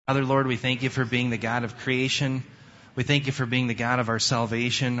Father, Lord, we thank you for being the God of creation. We thank you for being the God of our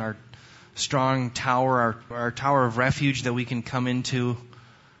salvation, our strong tower, our tower of refuge that we can come into.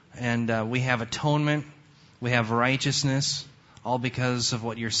 And we have atonement. We have righteousness, all because of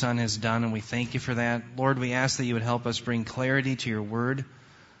what your Son has done, and we thank you for that. Lord, we ask that you would help us bring clarity to your word,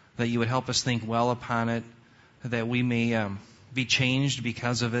 that you would help us think well upon it, that we may be changed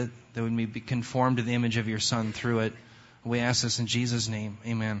because of it, that we may be conformed to the image of your Son through it. We ask this in Jesus' name.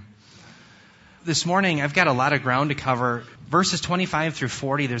 Amen. This morning, I've got a lot of ground to cover. Verses 25 through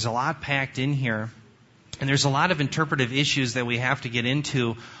 40, there's a lot packed in here. And there's a lot of interpretive issues that we have to get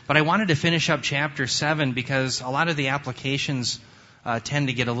into. But I wanted to finish up chapter 7 because a lot of the applications tend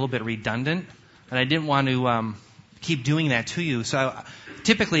to get a little bit redundant. And I didn't want to keep doing that to you. So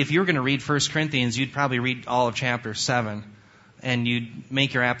typically, if you were going to read 1 Corinthians, you'd probably read all of chapter 7. And you'd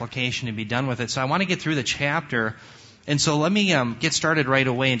make your application and be done with it. So I want to get through the chapter. And so let me get started right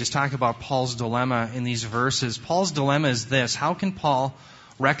away and just talk about Paul's dilemma in these verses. Paul's dilemma is this: how can Paul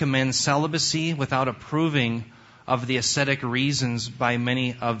recommend celibacy without approving of the ascetic reasons by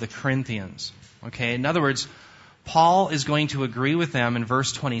many of the Corinthians? Okay, in other words, Paul is going to agree with them in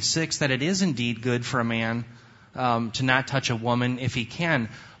verse 26 that it is indeed good for a man to not touch a woman if he can.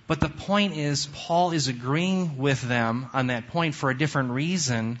 But the point is, Paul is agreeing with them on that point for a different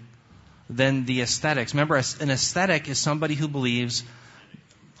reason than the ascetics. Remember, an ascetic is somebody who believes...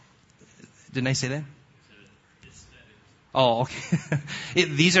 Didn't I say that? Oh, okay.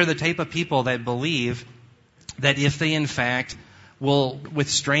 These are the type of people that believe that if they in fact will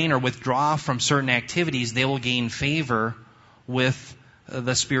restrain or withdraw from certain activities, they will gain favor with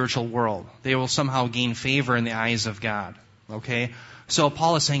the spiritual world. They will somehow gain favor in the eyes of God. Okay? So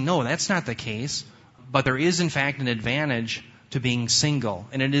Paul is saying, no, that's not the case. But there is in fact an advantage to being single.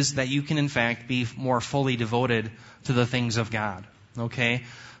 And it is that you can in fact be more fully devoted to the things of God. Okay?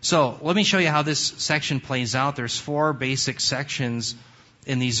 So let me show you how this section plays out. There's 4 basic sections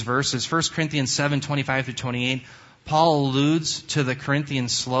in these verses. 1 Corinthians 7, 25 through 28. Paul alludes to the Corinthian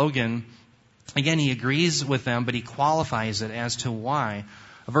slogan. Again, he agrees with them, but he qualifies it as to why.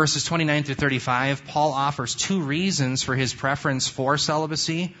 Verses 29 through 35, Paul offers 2 reasons for his preference for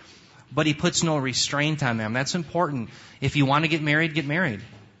celibacy, but he puts no restraint on them. That's important. If you want to get married, get married.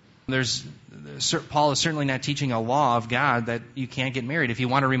 Paul is certainly not teaching a law of God that you can't get married. If you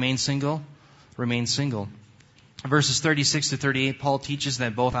want to remain single, remain single. Verses 36 to 38, Paul teaches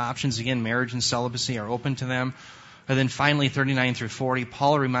that both options, again, marriage and celibacy, are open to them. And then finally, 39 through 40,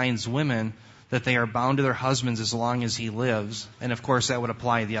 Paul reminds women that they are bound to their husbands as long as he lives. And of course, that would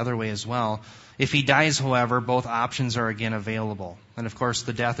apply the other way as well. If he dies, however, both options are again available. And of course,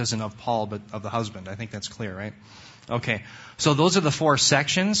 the death isn't of Paul, but of the husband. I think that's clear, right? Okay, so those are the 4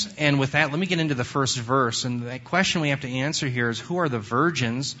 sections. And with that, let me get into the first verse. And the question we have to answer here is, who are the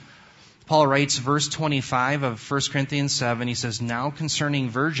virgins? Paul writes, verse 25 of 1 Corinthians 7, he says, "Now concerning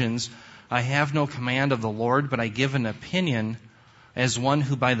virgins, I have no command of the Lord, but I give an opinion as one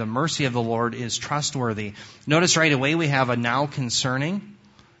who by the mercy of the Lord is trustworthy." Notice right away we have a now concerning.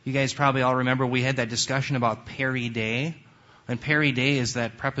 You guys probably all remember we had that discussion about peri de. And peri de is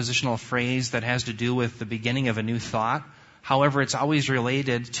that prepositional phrase that has to do with the beginning of a new thought. However, it's always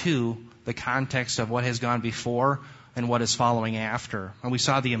related to the context of what has gone before and what is following after. And we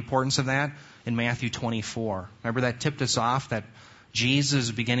saw the importance of that in Matthew 24. Remember that tipped us off that Jesus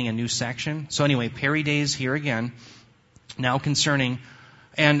is beginning a new section? So anyway, peri de is here again. Now concerning,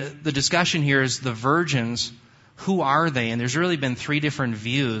 and the discussion here is the virgins. Who are they? And there's really been 3 different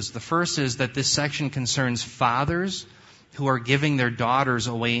views. The first is that this section concerns fathers who are giving their daughters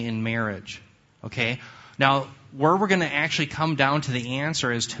away in marriage. Okay? Now, where we're going to actually come down to the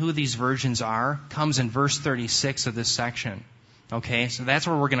answer as to who these virgins are comes in verse 36 of this section. Okay? So that's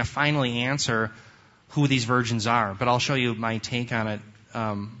where we're going to finally answer who these virgins are. But I'll show you my take on it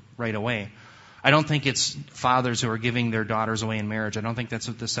right away. I don't think it's fathers who are giving their daughters away in marriage. I don't think that's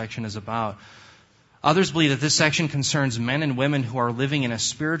what this section is about. Others believe that this section concerns men and women who are living in a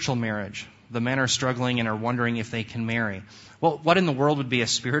spiritual marriage. The men are struggling and are wondering if they can marry. Well, what in the world would be a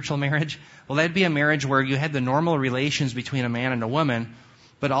spiritual marriage? Well, that'd be a marriage where you had the normal relations between a man and a woman,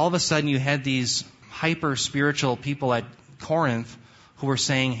 but all of a sudden you had these hyper-spiritual people at Corinth who were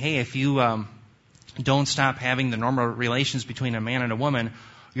saying, hey, if you don't stop having the normal relations between a man and a woman,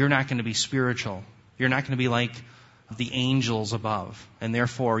 you're not going to be spiritual. You're not going to be like the angels above, and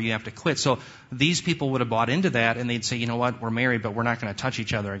therefore you have to quit. So these people would have bought into that, and they'd say, you know what, we're married, but we're not going to touch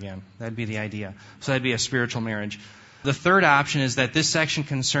each other again. That'd be the idea. So that'd be a spiritual marriage. The third option is that this section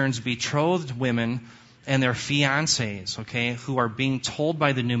concerns betrothed women and their fiancés, okay, who are being told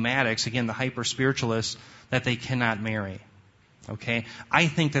by the pneumatics, again, the hyper-spiritualists, that they cannot marry. Okay? I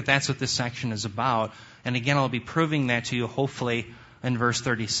think that that's what this section is about. And again, I'll be proving that to you hopefully in verse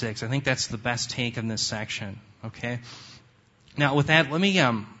 36. I think that's the best take in this section. Okay? Now with that, let me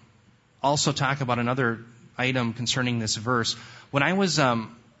also talk about another item concerning this verse. When I was a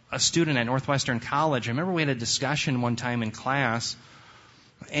student at Northwestern College, I remember we had a discussion one time in class,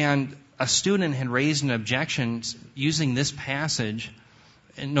 and a student had raised an objection using this passage.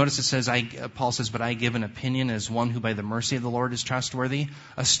 And notice it says, Paul says, but I give an opinion as one who by the mercy of the Lord is trustworthy.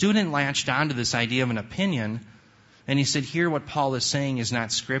 A student latched onto this idea of an opinion, and he said, here what Paul is saying is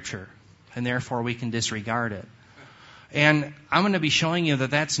not Scripture, and therefore we can disregard it. And I'm going to be showing you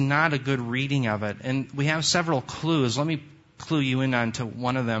that that's not a good reading of it. And we have several clues. Let me clue you in on to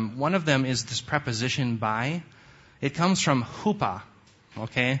one of them. One of them is this preposition by. It comes from hupa,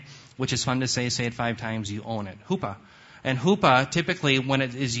 okay, which is fun to say. Say it 5 times, you own it. Hupa. And hupa, typically, when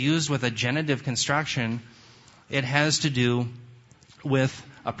it is used with a genitive construction, it has to do with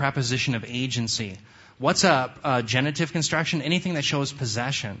a preposition of agency. What's a genitive construction? Anything that shows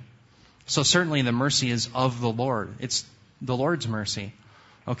possession. So certainly the mercy is of the Lord. It's the Lord's mercy.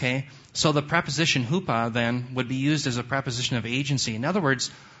 Okay? So the preposition hupa then would be used as a preposition of agency. In other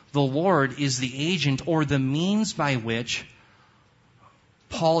words, the Lord is the agent or the means by which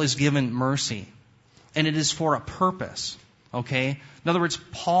Paul is given mercy. And it is for a purpose. Okay? In other words,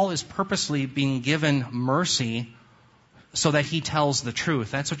 Paul is purposely being given mercy so that he tells the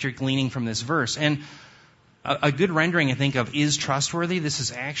truth. That's what you're gleaning from this verse. And a good rendering, I think, of is trustworthy, this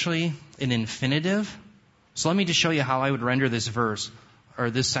is actually an infinitive. So let me just show you how I would render this verse,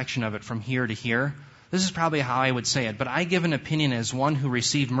 or this section of it from here to here. This is probably how I would say it. But I give an opinion as one who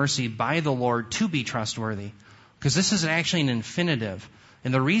received mercy by the Lord to be trustworthy. Because this is actually an infinitive.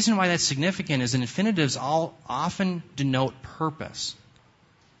 And the reason why that's significant is infinitives all often denote purpose.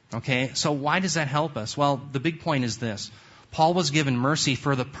 Okay, so why does that help us? Well, the big point is this. Paul was given mercy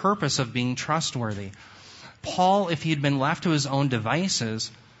for the purpose of being trustworthy. Paul, if he had been left to his own devices,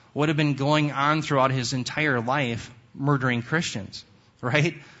 would have been going on throughout his entire life murdering Christians,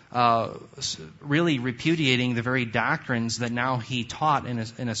 right? Really repudiating the very doctrines that now he taught and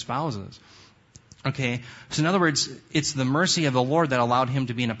espouses. Okay, so in other words, it's the mercy of the Lord that allowed him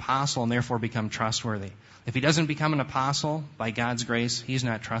to be an apostle and therefore become trustworthy. If he doesn't become an apostle, by God's grace, he's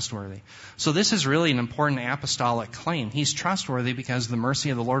not trustworthy. So this is really an important apostolic claim. He's trustworthy because the mercy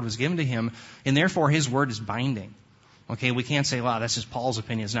of the Lord was given to him, and therefore his word is binding. Okay, we can't say, wow, that's just Paul's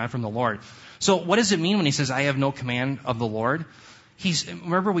opinion, it's not from the Lord. So what does it mean when he says, I have no command of the Lord?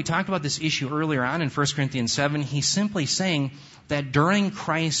 Remember we talked about this issue earlier on in 1 Corinthians 7. He's simply saying that during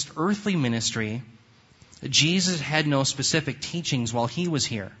Christ's earthly ministry, Jesus had no specific teachings while he was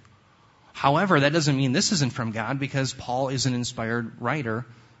here. However, that doesn't mean this isn't from God, because Paul is an inspired writer,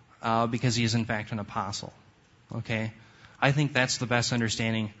 because he is in fact an apostle. Okay? I think that's the best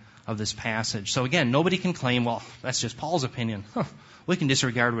understanding of this passage. So again, nobody can claim, well, that's just Paul's opinion. We can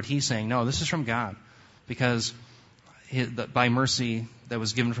disregard what he's saying. No, this is from God, because by mercy that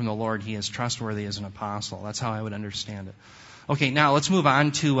was given from the Lord, he is trustworthy as an apostle. That's how I would understand it. Okay, now let's move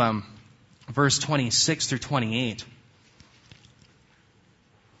on to verse 26 through 28.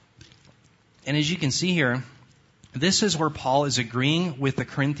 And as you can see here, this is where Paul is agreeing with the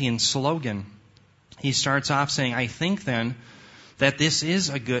Corinthian slogan. He starts off saying, I think then that this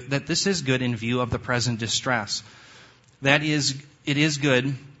is good in view of the present distress. That is, it is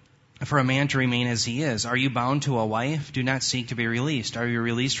good for a man to remain as he is. Are you bound to a wife? Do not seek to be released. Are you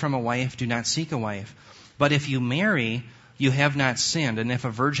released from a wife? Do not seek a wife. But if you marry, you have not sinned. And if a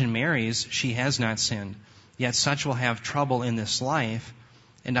virgin marries, she has not sinned. Yet such will have trouble in this life,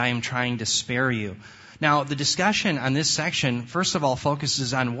 and I am trying to spare you. Now, the discussion on this section, first of all,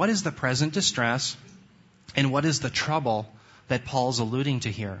 focuses on what is the present distress and what is the trouble that Paul's alluding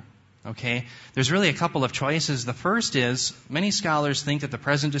to here. Okay? There's really a couple of choices. The first is, many scholars think that the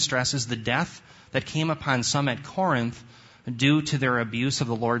present distress is the death that came upon some at Corinth due to their abuse of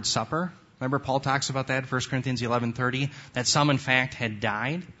the Lord's Supper. Remember, Paul talks about that in 1 Corinthians 11:30, that some, in fact, had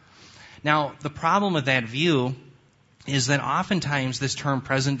died. Now, the problem with that view is that oftentimes this term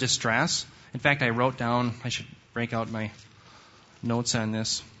present distress, in fact, I wrote down, I should break out my notes on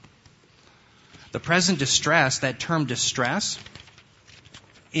this. The present distress, that term distress,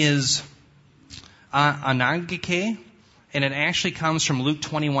 is anagike, and it actually comes from Luke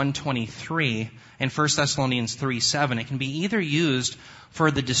 21:23 and 1 Thessalonians 3:7. It can be either used for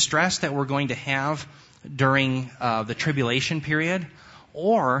the distress that we're going to have during the tribulation period,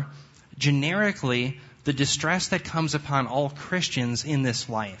 or generically the distress that comes upon all Christians in this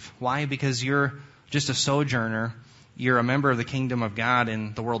life. Why? Because you're just a sojourner. You're a member of the kingdom of God,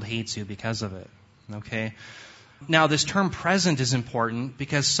 and the world hates you because of it. Okay? Now, this term present is important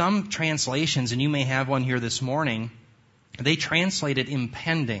because some translations, and you may have one here this morning, they translate it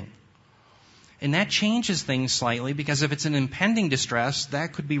impending. And that changes things slightly because if it's an impending distress,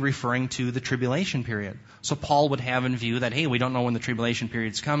 that could be referring to the tribulation period. So Paul would have in view that, hey, we don't know when the tribulation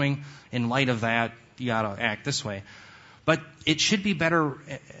period's coming. In light of that, you ought to act this way. But it should be better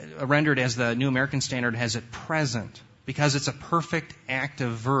rendered as the New American Standard has it present, because it's a perfect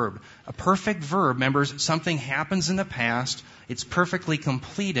active verb. A perfect verb, members, something happens in the past, it's perfectly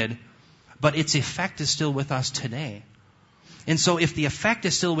completed, but its effect is still with us today. And so if the effect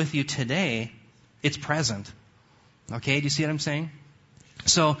is still with you today, it's present. Okay, do you see what I'm saying?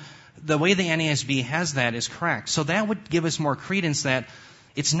 So the way the NASB has that is correct. So that would give us more credence that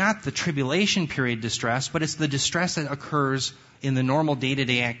it's not the tribulation period distress, but it's the distress that occurs in the normal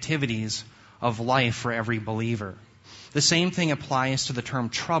day-to-day activities of life for every believer. The same thing applies to the term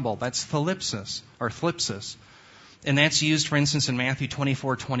trouble. That's thlipsis, or thlipsis. And that's used, for instance, in Matthew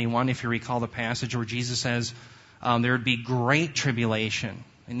 24:21, if you recall the passage where Jesus says there would be great tribulation.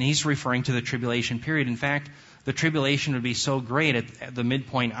 And he's referring to the tribulation period. In fact, the tribulation would be so great at the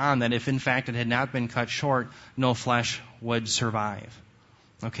midpoint on that if in fact it had not been cut short, no flesh would survive.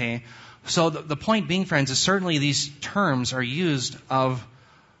 Okay? So the point being, friends, is certainly these terms are used of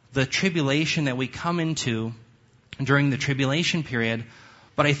the tribulation that we come into during the tribulation period,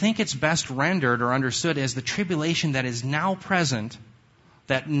 but I think it's best rendered or understood as the tribulation that is now present,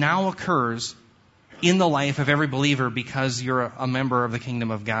 that now occurs in the life of every believer because you're a member of the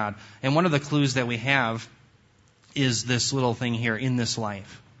kingdom of God. And one of the clues that we have is this little thing here, in this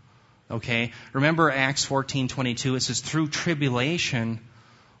life. Okay? Remember Acts 14:22, it says, through tribulation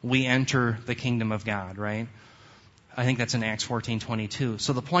we enter the kingdom of God, right? I think that's in Acts 14:22.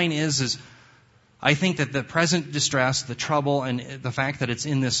 So the point is I think that the present distress, the trouble, and the fact that it's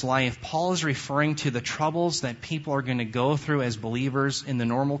in this life, Paul is referring to the troubles that people are going to go through as believers in the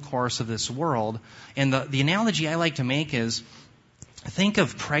normal course of this world. And the analogy I like to make is, think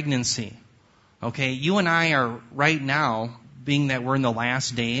of pregnancy. Okay, you and I are right now, being that we're in the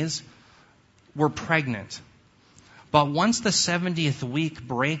last days, we're pregnant. But once the 70th week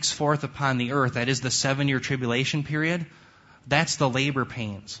breaks forth upon the earth, that is the 7-year tribulation period, that's the labor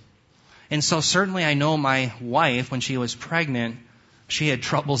pains. And so certainly I know my wife, when she was pregnant, she had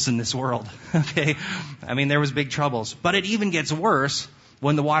troubles in this world. Okay? I mean, there was big troubles. But it even gets worse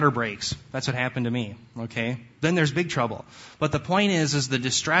when the water breaks. That's what happened to me. Okay? Then there's big trouble. But the point is the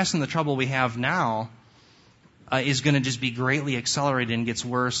distress and the trouble we have now is going to just be greatly accelerated and gets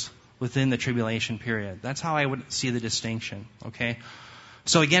worse within the tribulation period. That's how I would see the distinction. Okay?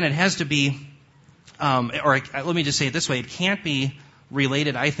 So again, it has to be, or let me just say it this way, it can't be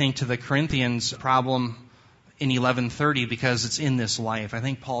related, I think, to the Corinthians problem in 11:30 because it's in this life. I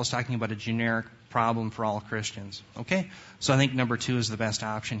think Paul is talking about a generic problem for all Christians. Okay? So I think number 2 is the best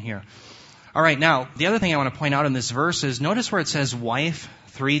option here. All right, now, the other thing I want to point out in this verse is, notice where it says wife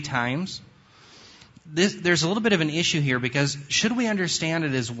 3 times. There's a little bit of an issue here because should we understand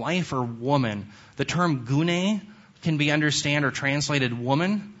it as wife or woman? The term gune can be understood or translated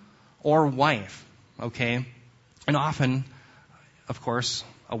woman or wife. Okay? And often, of course,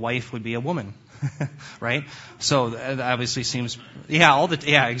 a wife would be a woman, right? So that obviously seems,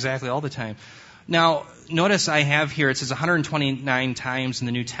 exactly, all the time. Now, notice I have here, it says 129 times in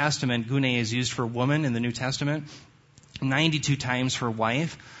the New Testament, gune is used for woman in the New Testament, 92 times for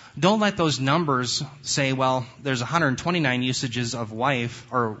wife. Don't let those numbers say, well, there's 129 usages of wife,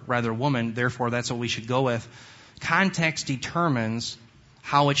 or rather woman, therefore that's what we should go with. Context determines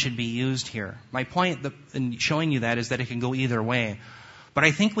how it should be used here. My point in showing you that is that it can go either way. But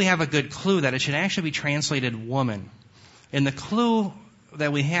I think we have a good clue that it should actually be translated woman. And the clue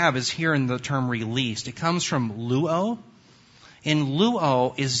that we have is here in the term released. It comes from luo. And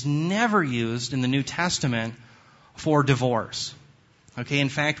luo is never used in the New Testament for divorce. Okay, in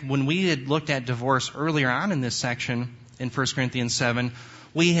fact, when we had looked at divorce earlier on in this section in 1 Corinthians 7,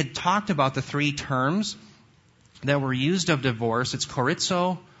 we had talked about the 3 terms that were used of divorce. It's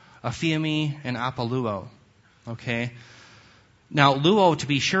chorizo, aphiemi, and apaluo. Okay? Now, luo, to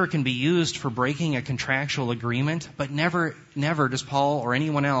be sure, can be used for breaking a contractual agreement, but never does Paul or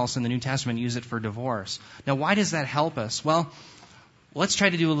anyone else in the New Testament use it for divorce. Now, why does that help us? Well, let's try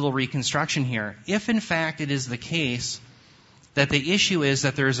to do a little reconstruction here. If, in fact, it is the case that the issue is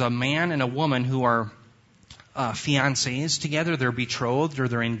that there's a man and a woman who are fiancés together, they're betrothed or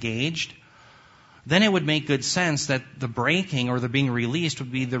they're engaged, then it would make good sense that the breaking or the being released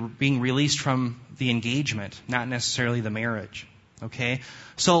would be the being released from the engagement, not necessarily the marriage. Okay?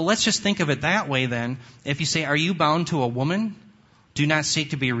 So let's just think of it that way then. If you say, are you bound to a woman? Do not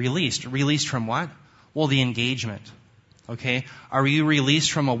seek to be released. Released from what? Well, the engagement. Okay? Are you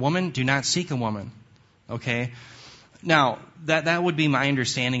released from a woman? Do not seek a woman. Okay? Now, that would be my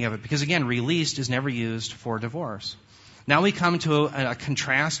understanding of it, because again, released is never used for divorce. Now we come to a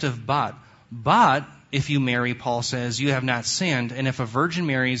contrast of but. But if you marry, Paul says, you have not sinned, and if a virgin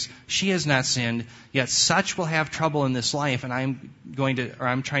marries, she has not sinned, yet such will have trouble in this life, and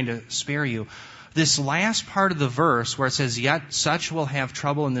I'm trying to spare you. This last part of the verse where it says, yet such will have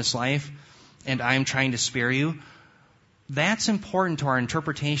trouble in this life, and I'm trying to spare you, that's important to our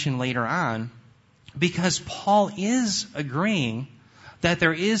interpretation later on, because Paul is agreeing that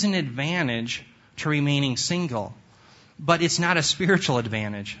there is an advantage to remaining single. But it's not a spiritual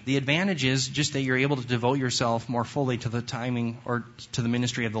advantage. The advantage is just that you're able to devote yourself more fully to the timing or to the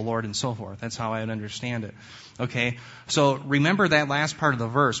ministry of the Lord and so forth. That's how I would understand it. Okay? So remember that last part of the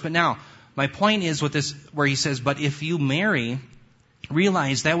verse. But now, my point is with this, where he says, but if you marry,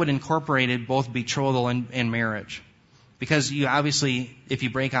 realize that would incorporate both betrothal and marriage. Because you obviously, if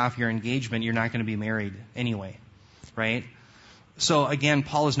you break off your engagement, you're not going to be married anyway. Right? So again,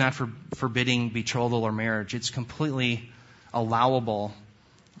 Paul is not forbidding betrothal or marriage. It's completely allowable.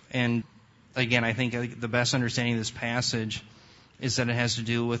 And again, I think the best understanding of this passage is that it has to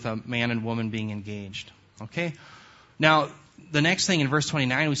do with a man and woman being engaged. Okay? Now, the next thing in verse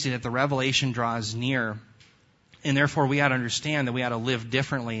 29, we see that the revelation draws near. And therefore, we ought to understand that we ought to live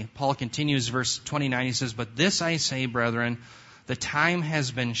differently. Paul continues, verse 29, he says, but this I say, brethren, the time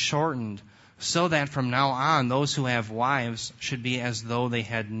has been shortened, so that from now on, those who have wives should be as though they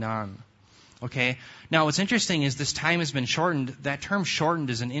had none. Okay? Now, what's interesting is this time has been shortened. That term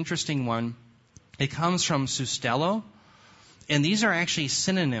shortened is an interesting one. It comes from sustello, and these are actually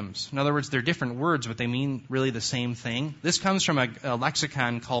synonyms. In other words, they're different words, but they mean really the same thing. This comes from a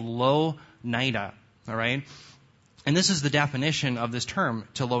lexicon called lo nida. All right? And this is the definition of this term,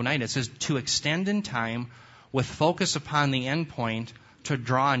 to lo nida. It says, to extend in time with focus upon the end point, to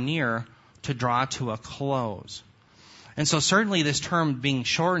draw near, to draw to a close. And so certainly this term being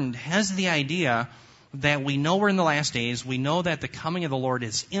shortened has the idea that we know we're in the last days, we know that the coming of the Lord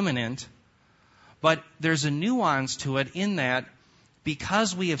is imminent, but there's a nuance to it in that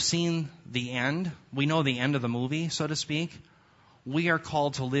because we have seen the end, we know the end of the movie, so to speak, we are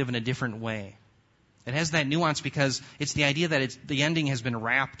called to live in a different way. It has that nuance because it's the idea that the ending has been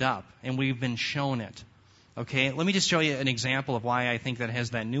wrapped up and we've been shown it. Okay, let me just show you an example of why I think that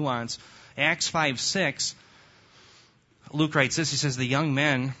has that nuance. Acts 5:6, Luke writes this, he says, the young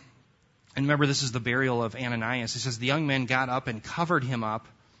men, and remember this is the burial of Ananias, he says, the young men got up and covered him up,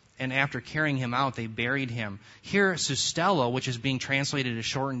 and after carrying him out, they buried him. Here, sustello, which is being translated as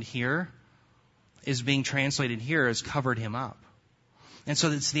shortened here, is being translated here as covered him up. And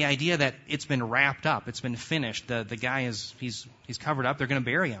so it's the idea that it's been wrapped up, it's been finished, the guy he's covered up, they're going to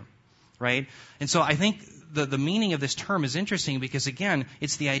bury him. Right? And so I think the meaning of this term is interesting because, again,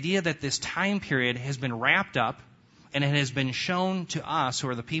 it's the idea that this time period has been wrapped up and it has been shown to us who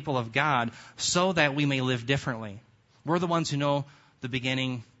are the people of God so that we may live differently. We're the ones who know the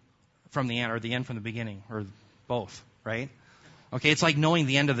beginning from the end, or the end from the beginning, or both, right? Okay, it's like knowing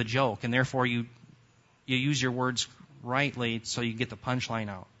the end of the joke, and therefore you use your words rightly so you get the punchline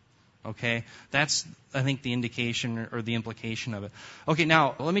out. Okay? That's, I think, the indication or the implication of it. Okay,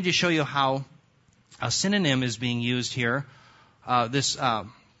 now, let me just show you how a synonym is being used here. This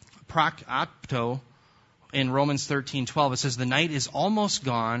prokopto in Romans 13:12, it says, the night is almost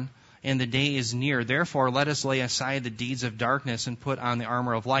gone and the day is near. Therefore, let us lay aside the deeds of darkness and put on the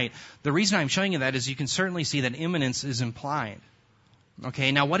armor of light. The reason I'm showing you that is you can certainly see that imminence is implied.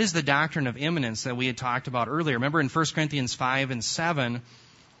 Okay, now what is the doctrine of imminence that we had talked about earlier? Remember in 1Corinthians 5 and 7,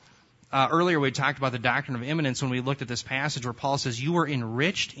 earlier we talked about the doctrine of imminence when we looked at this passage where Paul says, you were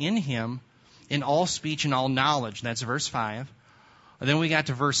enriched in him in all speech and all knowledge. That's verse 5. And then we got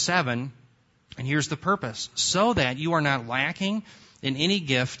to verse 7, and here's the purpose. So that you are not lacking in any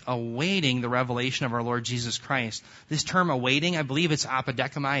gift, awaiting the revelation of our Lord Jesus Christ. This term awaiting, I believe it's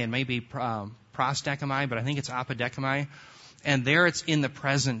apodekami, and maybe prosdekami, but I think it's apodekami. And there it's in the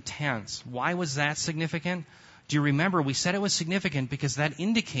present tense. Why was that significant? Do you remember we said it was significant because that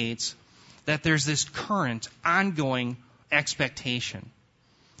indicates that there's this current, ongoing expectation.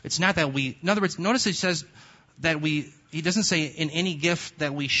 It's not that in other words, notice it says that he doesn't say in any gift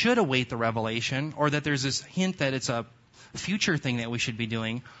that we should await the revelation or that there's this hint that it's a future thing that we should be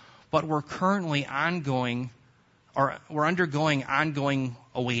doing, but we're currently we're undergoing ongoing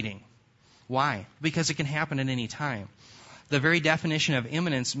awaiting. Why? Because it can happen at any time. The very definition of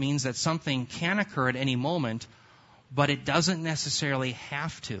imminence means that something can occur at any moment, but it doesn't necessarily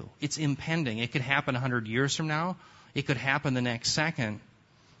have to. It's impending. It could happen 100 years from now. It could happen the next second,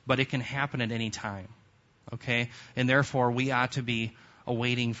 but it can happen at any time. Okay? And therefore, we ought to be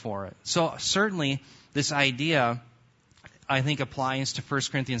awaiting for it. So certainly, this idea, I think, applies to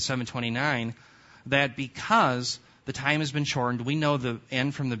 1 Corinthians 7:29, that because the time has been shortened, we know the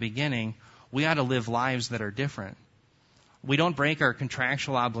end from the beginning, we ought to live lives that are different. We don't break our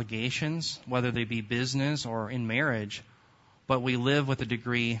contractual obligations, whether they be business or in marriage, but we live with a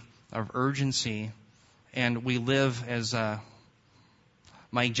degree of urgency, and we live, as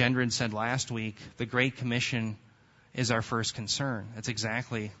Mike Gendron said last week, the Great Commission is our first concern. That's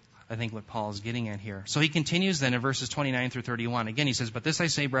exactly, I think, what Paul is getting at here. So he continues then in verses 29 through 31. Again, he says, "But this I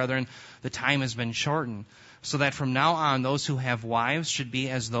say, brethren, the time has been shortened, so that from now on those who have wives should be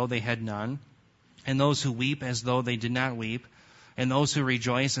as though they had none, and those who weep as though they did not weep, and those who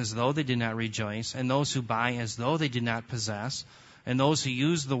rejoice as though they did not rejoice, and those who buy as though they did not possess, and those who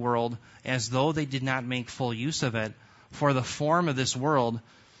use the world as though they did not make full use of it, for the form of this world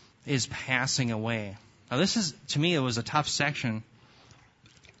is passing away." Now this is, to me, it was a tough section.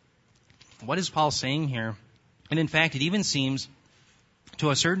 What is Paul saying here? And in fact, it even seems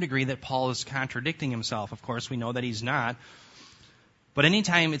to a certain degree that Paul is contradicting himself. Of course, we know that he's not. But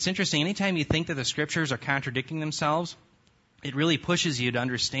it's interesting, anytime you think that the scriptures are contradicting themselves, it really pushes you to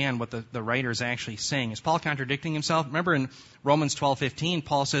understand what the writer is actually saying. Is Paul contradicting himself? Remember in Romans 12:15,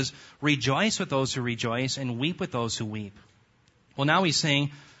 Paul says, "Rejoice with those who rejoice and weep with those who weep." Well, now he's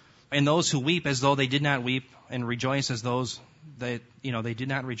saying, "And those who weep as though they did not weep, and rejoice as those that, they did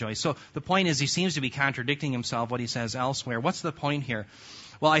not rejoice." So the point is, he seems to be contradicting himself, what he says elsewhere. What's the point here?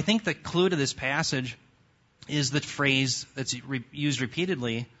 Well, I think the clue to this passage is the phrase that's used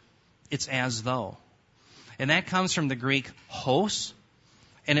repeatedly, it's "as though." And that comes from the Greek hos,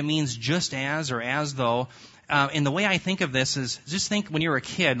 and it means just as or as though. And the way I think of this is, just think when you're a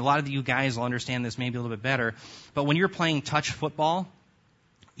kid, a lot of you guys will understand this maybe a little bit better, but when you're playing touch football,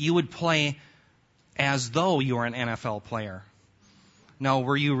 you would play as though you were an NFL player. Now,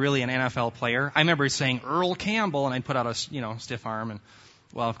 were you really an NFL player? I remember saying Earl Campbell, and I'd put out a stiff arm, and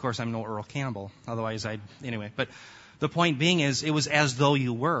well, of course, I'm no Earl Campbell. Otherwise, anyway. But the point being is, it was as though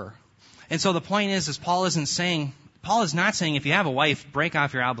you were. And so the point is Paul is not saying if you have a wife, break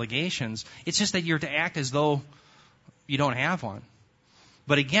off your obligations. It's just that you're to act as though you don't have one.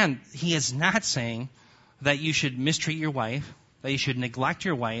 But again, he is not saying that you should mistreat your wife, that you should neglect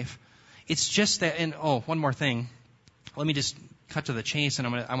your wife. It's just that, and one more thing. Let me just cut to the chase, and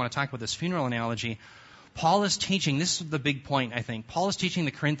I want to talk about this funeral analogy. Paul is teaching, this is the big point, I think. Paul is teaching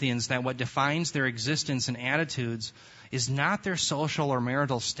the Corinthians that what defines their existence and attitudes is not their social or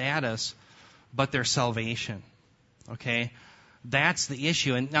marital status, but their salvation. Okay? That's the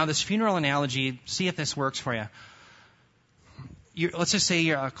issue. And now this funeral analogy, see if this works for you. Let's just say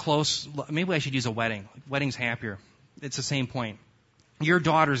you're maybe I should use a wedding. Wedding's happier. It's the same point. Your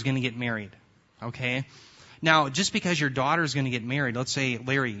daughter's going to get married. Okay? Now, just because your daughter's going to get married, let's say,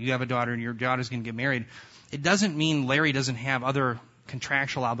 Larry, you have a daughter and your daughter's going to get married, it doesn't mean Larry doesn't have other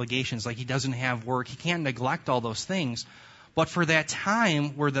contractual obligations, like he doesn't have work. He can't neglect all those things. But for that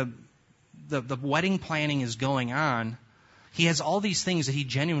time where the wedding planning is going on, he has all these things that he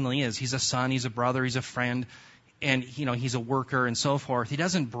genuinely is. He's a son, he's a brother, he's a friend, and he's a worker and so forth. He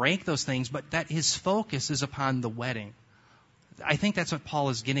doesn't break those things, but that his focus is upon the wedding. I think that's what Paul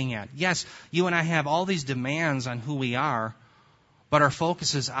is getting at. Yes, you and I have all these demands on who we are, but our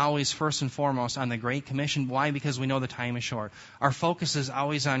focus is always first and foremost on the Great Commission. Why? Because we know the time is short. Our focus is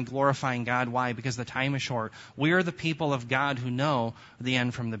always on glorifying God. Why? Because the time is short. We are the people of God who know the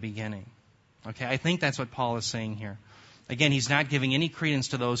end from the beginning. Okay, I think that's what Paul is saying here. Again, he's not giving any credence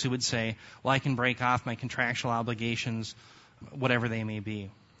to those who would say, well, I can break off my contractual obligations, whatever they may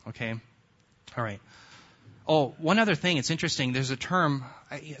be. Okay? All right. Oh, one other thing, it's interesting, there's a term,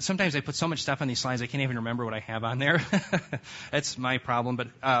 sometimes I put so much stuff on these slides I can't even remember what I have on there. That's my problem.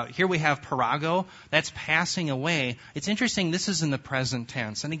 But here we have parago, that's passing away. It's interesting, this is in the present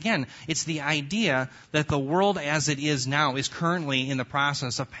tense. And again, it's the idea that the world as it is now is currently in the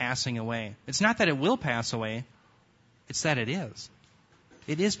process of passing away. It's not that it will pass away, it's that it is.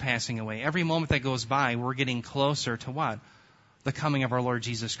 It is passing away. Every moment that goes by, we're getting closer to what? The coming of our Lord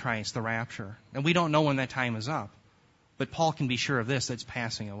Jesus Christ, the rapture. And we don't know when that time is up. But Paul can be sure of this, that it's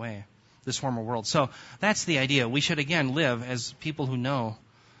passing away, this former world. So that's the idea. We should, again, live as people who know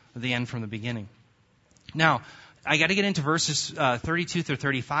the end from the beginning. Now, I got to get into verses 32 through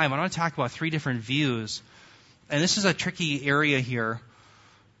 35. I want to talk about three different views. And this is a tricky area here.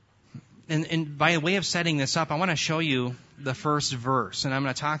 And by way of setting this up, I want to show you the first verse. And I'm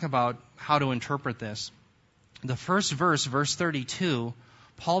going to talk about how to interpret this. The first verse, verse 32,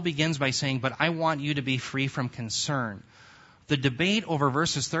 Paul begins by saying, but I want you to be free from concern. The debate over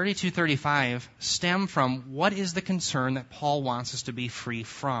verses 32, 35 stem from what is the concern that Paul wants us to be free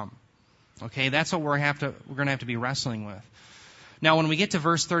from. Okay, that's what we're going to have to be wrestling with. Now, when we get to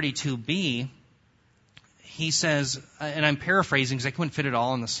verse 32b, he says, and I'm paraphrasing because I couldn't fit it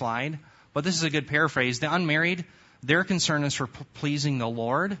all on the slide, but this is a good paraphrase. The unmarried, their concern is for pleasing the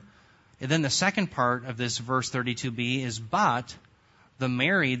Lord. And then the second part of this verse 32b is, but the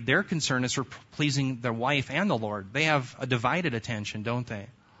married, their concern is for pleasing their wife and the Lord. They have a divided attention, don't they?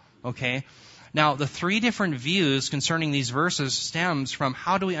 Okay? Now, the three different views concerning these verses stems from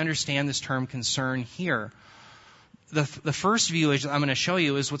how do we understand this term concern here. The first view I'm going to show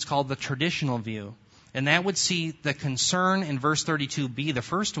you is what's called the traditional view. And that would see the concern in verse 32b, the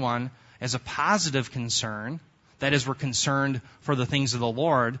first one, as a positive concern. That is, we're concerned for the things of the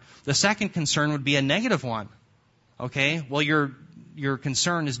Lord. The second concern would be a negative one. Okay? Well, your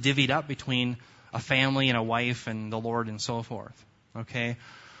concern is divvied up between a family and a wife and the Lord and so forth. Okay?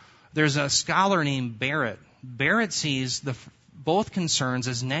 There's a scholar named Barrett. Barrett sees both concerns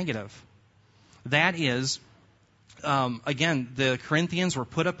as negative. That is, again, the Corinthians were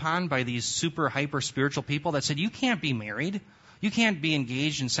put upon by these super hyper spiritual people that said, you can't be married. You can't be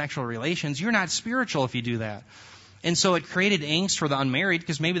engaged in sexual relations. You're not spiritual if you do that. And so it created angst for the unmarried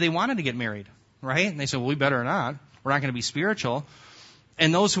because maybe they wanted to get married, right? And they said, well, we better not. We're not going to be spiritual.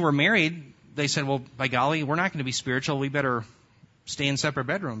 And those who were married, they said, well, by golly, we're not going to be spiritual. We better stay in separate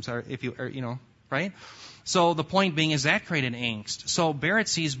bedrooms, right? So the point being is that created angst. So Barrett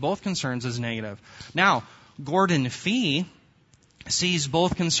sees both concerns as negative. Now, Gordon Fee sees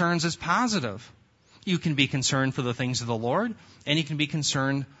both concerns as positive. You can be concerned for the things of the Lord, and you can be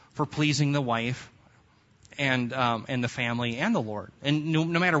concerned for pleasing the wife and the family and the Lord. And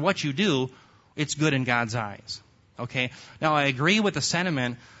no matter what you do, it's good in God's eyes. Okay? Now, I agree with the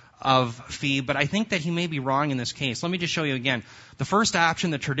sentiment of Fee, but I think that he may be wrong in this case. Let me just show you again. The first option,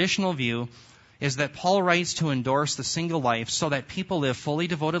 the traditional view, is that Paul writes to endorse the single life so that people live fully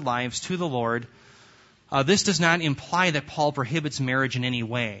devoted lives to the Lord. This does not imply that Paul prohibits marriage in any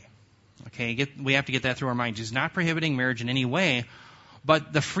way. Okay, we have to get that through our minds. He's not prohibiting marriage in any way,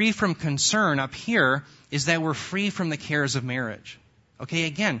 but the free from concern up here is that we're free from the cares of marriage. Okay,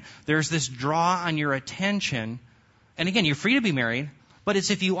 again, there's this draw on your attention, and again, you're free to be married, but it's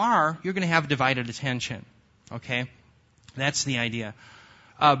if you are, you're going to have divided attention. Okay, that's the idea.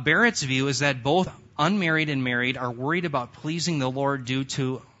 Barrett's view is that both unmarried and married are worried about pleasing the Lord due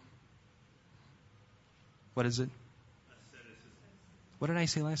to, what is it? What did I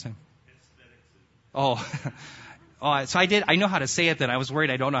say last time? Oh, so I know how to say it then. I was worried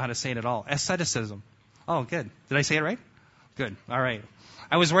I don't know how to say it at all. Asceticism. Oh, good. Did I say it right? Good. All right.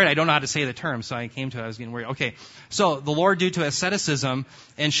 I was worried I don't know how to say the term, so I came to it. I was getting worried. Okay. So the Lord due to asceticism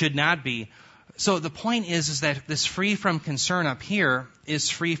and should not be. So the point is that this free from concern up here is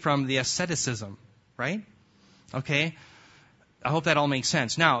free from the asceticism, right? Okay. I hope that all makes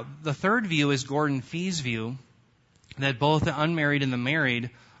sense. Now, the third view is Gordon Fee's view that both the unmarried and the married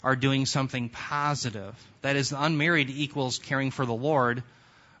are doing something positive. That is, the unmarried equals caring for the Lord,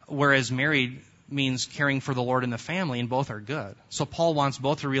 whereas married means caring for the Lord and the family, and both are good. So Paul wants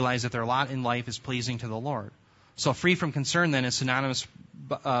both to realize that their lot in life is pleasing to the Lord. So free from concern then is synonymous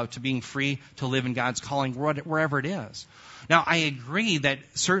to being free to live in God's calling wherever it is. Now, I agree that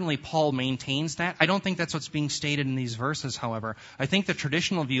certainly Paul maintains that. I don't think that's what's being stated in these verses, however. I think the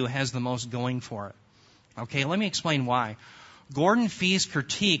traditional view has the most going for it. Okay, let me explain why. Gordon Fee's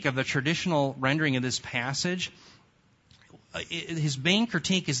critique of the traditional rendering of this passage, his main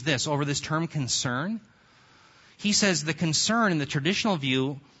critique is this, over this term concern. He says the concern in the traditional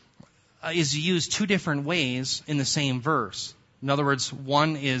view is used two different ways in the same verse. In other words,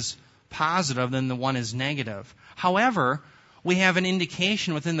 one is positive, then the one is negative. However, we have an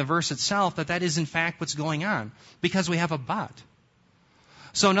indication within the verse itself that is in fact what's going on, because we have a but.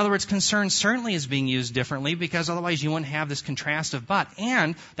 So in other words, concern certainly is being used differently, because otherwise you wouldn't have this contrastive but.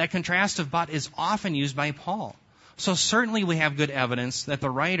 And that contrastive but is often used by Paul. So certainly we have good evidence that the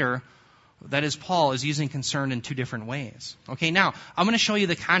writer, that is Paul, is using concern in two different ways. Okay, now I'm going to show you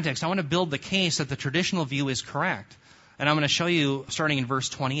the context. I want to build the case that the traditional view is correct. And I'm going to show you starting in verse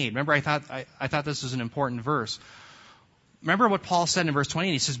 28. Remember, I thought this was an important verse. Remember what Paul said in verse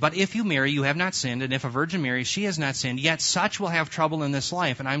 28. He says, but if you marry, you have not sinned, and if a virgin marries, she has not sinned, yet such will have trouble in this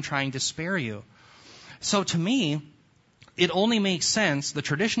life, and I'm trying to spare you. So to me, it only makes sense, the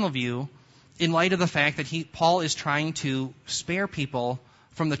traditional view, in light of the fact that Paul is trying to spare people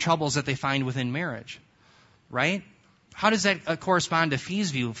from the troubles that they find within marriage. Right? How does that correspond to Fee's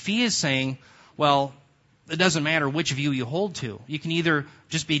view? Fee is saying, well, it doesn't matter which view you hold to. You can either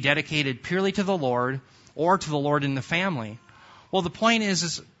just be dedicated purely to the Lord or to the Lord in the family. Well, the point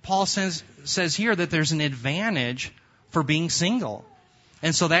is Paul says here that there's an advantage for being single.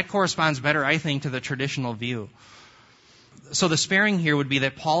 And so that corresponds better, I think, to the traditional view. So the sparing here would be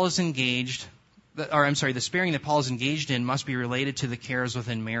that the sparing that Paul is engaged in must be related to the cares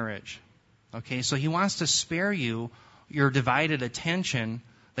within marriage. Okay, so he wants to spare you your divided attention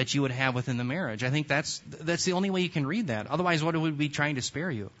that you would have within the marriage. I think that's the only way you can read that. Otherwise, what would we be trying to spare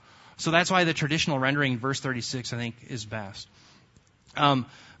you? So that's why the traditional rendering, verse 36, I think, is best.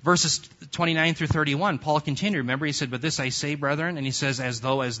 Verses 29 through 31, Paul continued. Remember, he said, "But this I say, brethren," and he says, as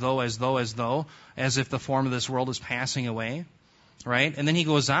though, as if the form of this world is passing away, right? And then he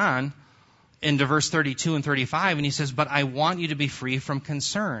goes on into verse 32 and 35, and he says, "But I want you to be free from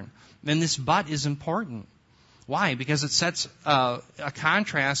concern." And this "but" is important. Why? Because it sets a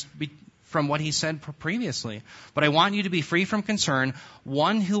contrast from what he said previously. "But I want you to be free from concern.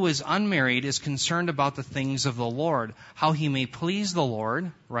 One who is unmarried is concerned about the things of the Lord, how he may please the Lord,"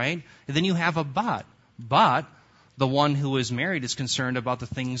 right? And then you have a "but." "But the one who is married is concerned about the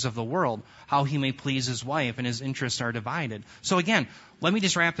things of the world, how he may please his wife, and his interests are divided." So again, let me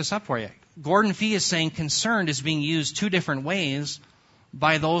just wrap this up for you. Gordon Fee is saying concerned is being used two different ways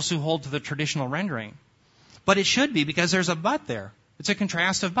by those who hold to the traditional rendering. But it should be, because there's a "but" there. It's a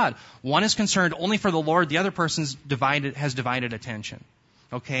contrastive "but." One is concerned only for the Lord, the other person's has divided attention.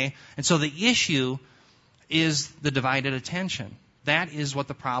 Okay? And so the issue is the divided attention. That is what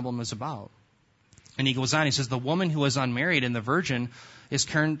the problem is about. And he goes on, he says, "The woman who is unmarried and the virgin is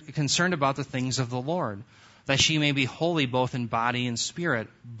concerned about the things of the Lord, that she may be holy both in body and spirit.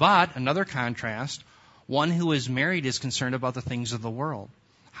 But," another contrast, "one who is married is concerned about the things of the world,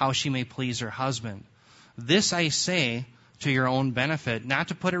 how she may please her husband. This I say to your own benefit, not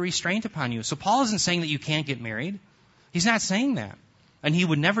to put a restraint upon you." So Paul isn't saying that you can't get married. He's not saying that. And he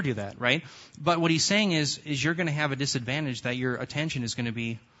would never do that, right? But what he's saying is you're going to have a disadvantage, that your attention is going to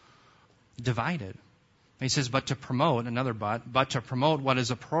be divided. He says, "But to promote," another but to promote what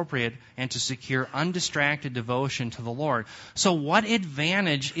is appropriate and to secure undistracted devotion to the Lord." So what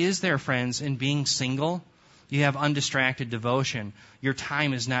advantage is there, friends, in being single? You have undistracted devotion. Your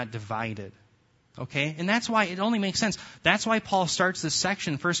time is not divided. Okay? And that's why it only makes sense. That's why Paul starts this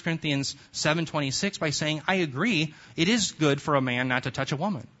section, 1 Corinthians 7:26, by saying, "I agree, it is good for a man not to touch a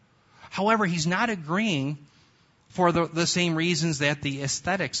woman." However, he's not agreeing for the same reasons that the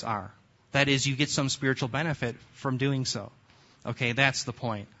aesthetics are. That is, you get some spiritual benefit from doing so. Okay, that's the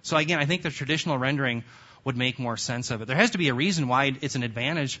point. So again, I think the traditional rendering would make more sense of it. There has to be a reason why it's an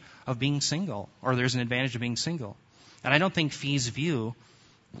advantage of being single, or there's an advantage of being single. And I don't think Fee's view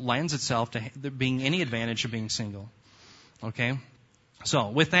lends itself to there being any advantage of being single. Okay? So,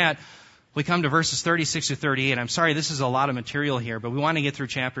 with that, we come to verses 36 to 38. I'm sorry, this is a lot of material here, but we want to get through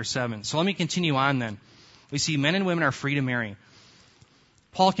chapter 7. So let me continue on then. We see men and women are free to marry.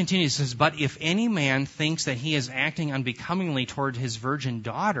 Paul continues, says, "But if any man thinks that he is acting unbecomingly toward his virgin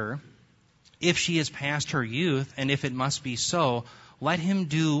daughter, if she is past her youth, and if it must be so, let him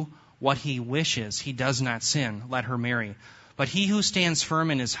do what he wishes. He does not sin. Let her marry. But he who stands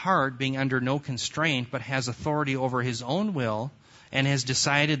firm in his heart, being under no constraint, but has authority over his own will, and has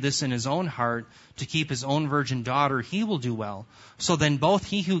decided this in his own heart, to keep his own virgin daughter, he will do well. So then both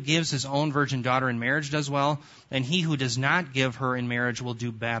he who gives his own virgin daughter in marriage does well, and he who does not give her in marriage will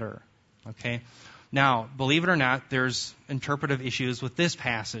do better." Okay? Now, believe it or not, there's interpretive issues with this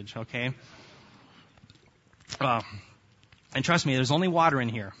passage, okay? And trust me, there's only water in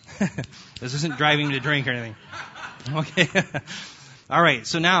here. This isn't driving me to drink or anything. Okay. All right.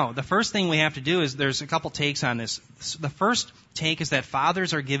 So now, the first thing we have to do is there's a couple takes on this. The first take is that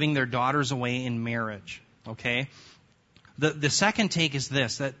fathers are giving their daughters away in marriage. Okay. The second take is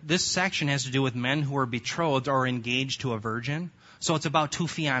this, that this section has to do with men who are betrothed or engaged to a virgin. So it's about two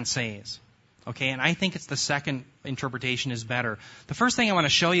fiancés. Okay. And I think it's the second interpretation is better. The first thing I want to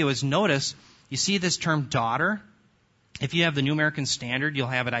show you is, notice, you see this term daughter? If you have the New American Standard, you'll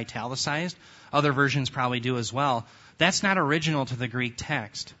have it italicized. Other versions probably do as well. That's not original to the Greek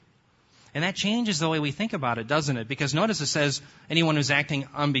text. And that changes the way we think about it, doesn't it? Because notice it says anyone who's acting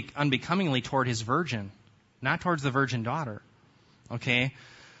unbecomingly toward his virgin, not towards the virgin daughter. Okay?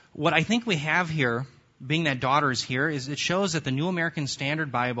 What I think we have here, being that daughter is here, is it shows that the New American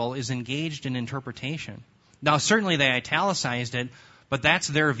Standard Bible is engaged in interpretation. Now, certainly they italicized it, but that's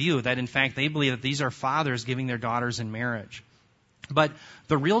their view, that in fact they believe that these are fathers giving their daughters in marriage. But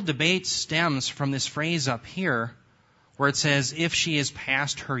the real debate stems from this phrase up here where it says, if she is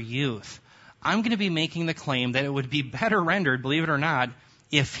past her youth. I'm going to be making the claim that it would be better rendered, believe it or not,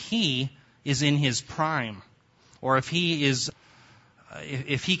 if he is in his prime, or if he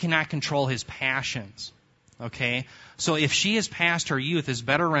cannot control his passions. Okay? So if she is past her youth is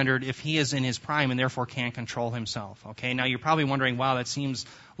better rendered if he is in his prime and therefore can't control himself. Okay? Now you're probably wondering, wow, that seems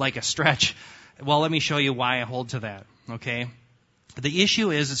like a stretch. Well, let me show you why I hold to that. Okay? The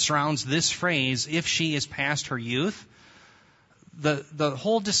issue is it surrounds this phrase, if she is past her youth. The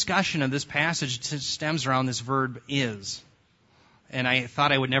whole discussion of this passage stems around this verb is. And I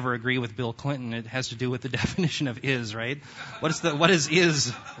thought I would never agree with Bill Clinton. It has to do with the definition of is, right? What does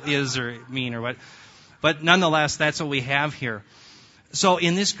is or mean or what? But nonetheless, that's what we have here. So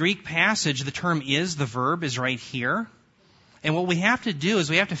in this Greek passage, the term is, the verb, is right here. And what we have to do is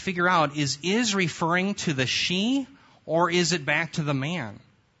we have to figure out, is referring to the she or is it back to the man?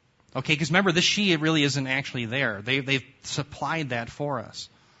 Okay, because remember, this she, it really isn't actually there. They've supplied that for us.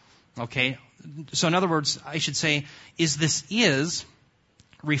 Okay, so in other words, I should say, is this is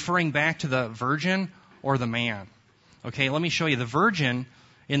referring back to the virgin or the man? Okay, let me show you. The virgin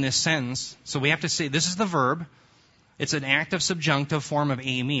in this sentence, so we have to say, this is the verb. It's an active subjunctive form of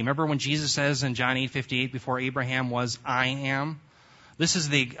me. Remember when Jesus says in John 8:58, before Abraham was, I am? This is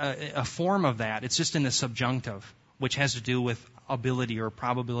a form of that. It's just in the subjunctive, which has to do with ability or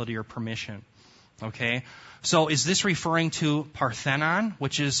probability or permission. Okay? So is this referring to Parthenon,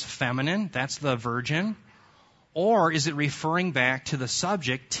 which is feminine? That's the virgin. Or is it referring back to the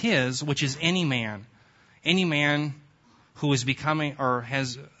subject, tis, which is any man? Any man who is becoming, or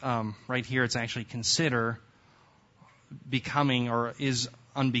has, right here it's actually consider becoming or is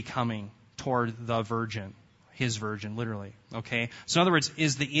unbecoming toward the virgin. His virgin, literally. Okay? So in other words,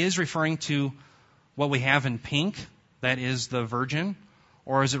 is the is referring to what we have in pink? That is the virgin,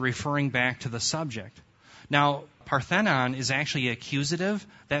 or is it referring back to the subject? Now, Parthenon is actually accusative.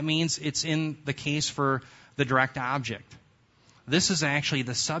 That means it's in the case for the direct object. This is actually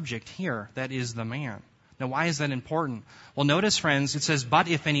the subject here. That is the man. Now, why is that important? Well, notice, friends, it says, but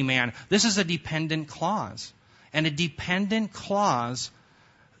if any man. This is a dependent clause. And a dependent clause,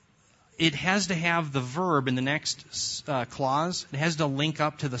 it has to have the verb in the next clause. It has to link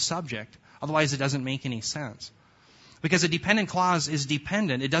up to the subject. Otherwise, it doesn't make any sense. Because a dependent clause is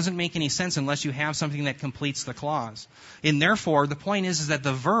dependent. It doesn't make any sense unless you have something that completes the clause. And therefore, the point is that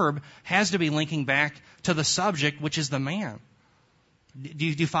the verb has to be linking back to the subject, which is the man. Do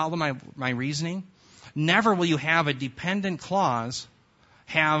you follow my reasoning? Never will you have a dependent clause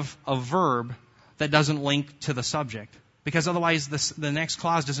have a verb that doesn't link to the subject. Because otherwise, the next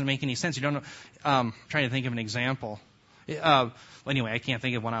clause doesn't make any sense. You don't know. I'm trying to think of an example. Anyway, I can't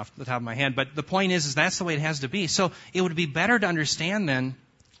think of one off the top of my head. But the point is that's the way it has to be. So it would be better to understand then,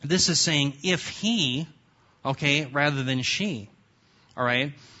 this is saying if he, okay, rather than she. All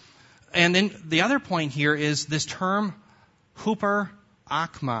right? And then the other point here is this term, huper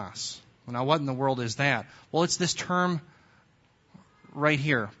akmas. Now, what in the world is that? Well, it's this term right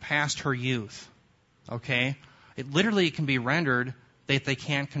here, past her youth. Okay? It literally can be rendered that they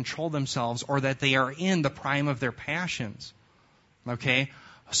can't control themselves or that they are in the prime of their passions. Okay?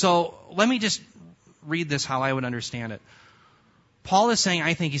 So let me just read this how I would understand it. Paul is saying,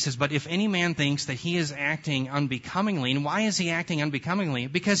 he says, but if any man thinks that he is acting unbecomingly, and why is he acting unbecomingly?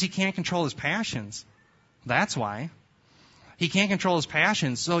 Because he can't control his passions. That's why. He can't control his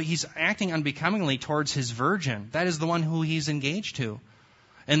passions, so he's acting unbecomingly towards his virgin. That is the one who he's engaged to.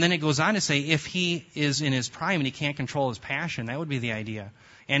 And then it goes on to say, if he is in his prime and he can't control his passion, that would be the idea.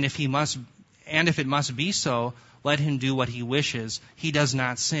 And if it must be so, let him do what he wishes. He does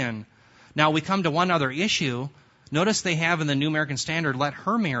not sin. Now we come to one other issue. Notice they have in the New American Standard, let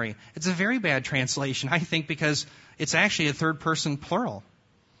her marry. It's a very bad translation, I think, because it's actually a third person plural.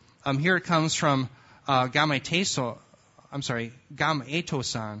 Here it comes from gametosan,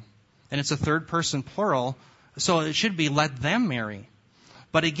 and it's a third person plural, so it should be let them marry.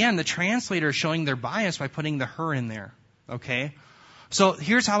 But again, the translator is showing their bias by putting the her in there. Okay? So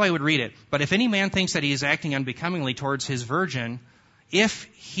here's how I would read it. But if any man thinks that he is acting unbecomingly towards his virgin, if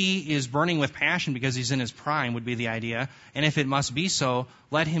he is burning with passion because he's in his prime, would be the idea, and if it must be so,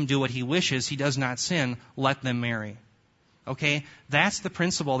 let him do what he wishes. He does not sin. Let them marry. Okay? That's the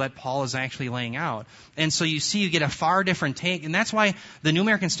principle that Paul is actually laying out. And so you see, you get a far different take. And that's why the New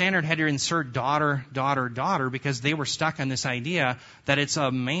American Standard had to insert daughter, daughter, daughter, because they were stuck on this idea that it's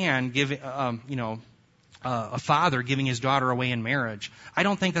a man a father giving his daughter away in marriage. I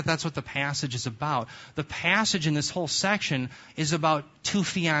don't think that that's what the passage is about. The passage in this whole section is about two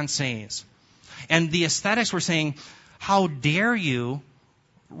fiancés. And the aesthetics were saying, how dare you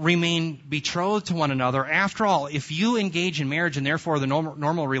remain betrothed to one another? After all, if you engage in marriage and therefore the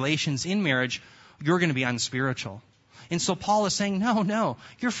normal relations in marriage, you're going to be unspiritual. And so Paul is saying, no,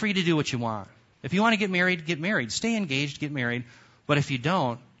 you're free to do what you want. If you want to get married, get married. Stay engaged, get married. But if you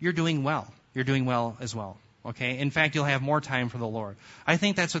don't, you're doing well. You're doing well as well. Okay? In fact, you'll have more time for the Lord. I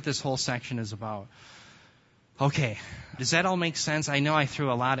think that's what this whole section is about. Okay. Does that all make sense? I know I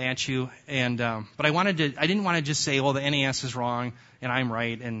threw a lot at you, but I didn't want to just say, well, the NAS is wrong and I'm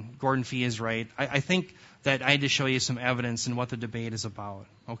right and Gordon Fee is right. I think that I had to show you some evidence in what the debate is about.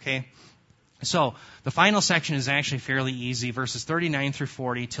 Okay? So, the final section is actually fairly easy. Verses 39 through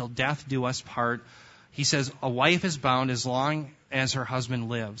 40, till death do us part. He says, a wife is bound as long as her husband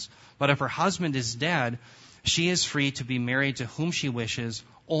lives. But if her husband is dead, she is free to be married to whom she wishes,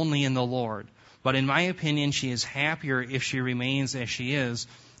 only in the Lord. But in my opinion, she is happier if she remains as she is,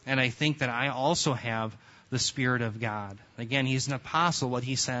 and I think that I also have the Spirit of God. Again, he's an apostle. What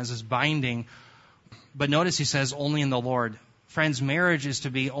he says is binding. But notice he says, only in the Lord. Friends, marriage is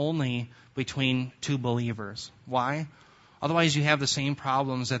to be only between two believers. Why? Otherwise, you have the same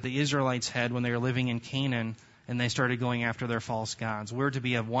problems that the Israelites had when they were living in Canaan and they started going after their false gods. We're to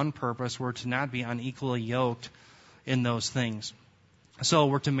be of one purpose. We're to not be unequally yoked in those things. So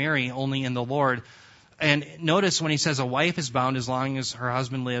we're to marry only in the Lord. And notice when he says a wife is bound as long as her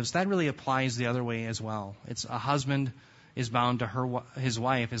husband lives, that really applies the other way as well. It's a husband is bound to his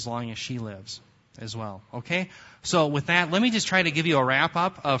wife as long as she lives as well. Okay? So with that, let me just try to give you a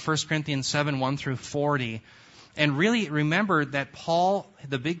wrap-up of 1 Corinthians 7, 1 through 40. And really remember that Paul,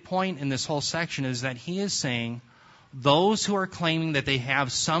 the big point in this whole section is that he is saying those who are claiming that they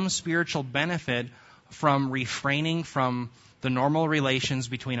have some spiritual benefit from refraining from the normal relations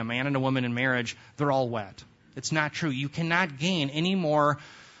between a man and a woman in marriage, they're all wet. It's not true. You cannot gain any more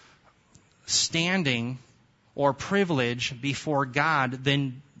standing or privilege before God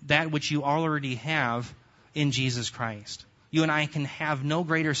than that which you already have in Jesus Christ. You and I can have no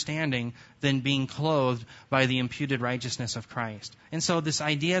greater standing than being clothed by the imputed righteousness of Christ. And so this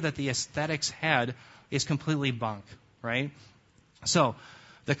idea that the aesthetics had is completely bunk, right? So,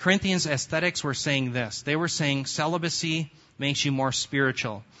 the Corinthians aesthetics were saying this. They were saying celibacy makes you more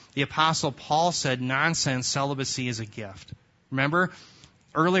spiritual. The Apostle Paul said, nonsense, celibacy is a gift. Remember,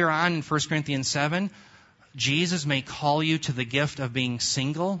 earlier on in 1 Corinthians 7, Jesus may call you to the gift of being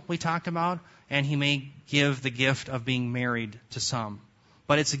single, we talked about, and he may give the gift of being married to some.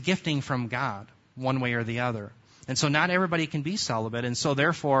 But it's a gifting from God, one way or the other. And so not everybody can be celibate, and so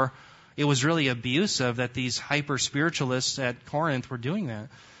therefore it was really abusive that these hyper-spiritualists at Corinth were doing that.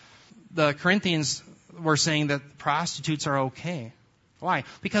 The Corinthians were saying that prostitutes are okay. Why?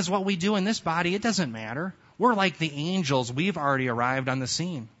 Because what we do in this body, it doesn't matter. We're like the angels. We've already arrived on the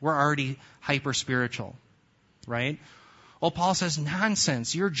scene. We're already hyper-spiritual, right? Well, Paul says,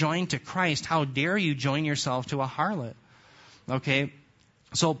 nonsense. You're joined to Christ. How dare you join yourself to a harlot? Okay?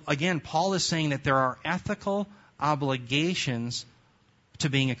 So, again, Paul is saying that there are ethical obligations to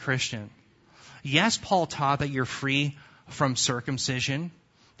being a Christian. Yes, Paul taught that you're free from circumcision,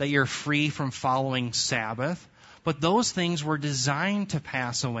 that you're free from following Sabbath, but those things were designed to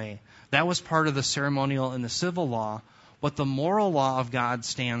pass away. That was part of the ceremonial and the civil law, but the moral law of God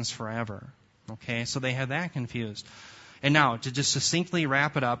stands forever. Okay, so they had that confused. And now, to just succinctly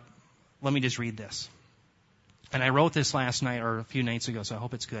wrap it up, let me just read this. And I wrote this last night or a few nights ago, so I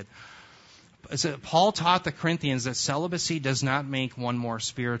hope it's good. Paul taught the Corinthians that celibacy does not make one more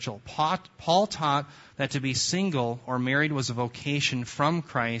spiritual. Paul taught that to be single or married was a vocation from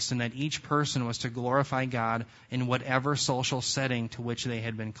Christ and that each person was to glorify God in whatever social setting to which they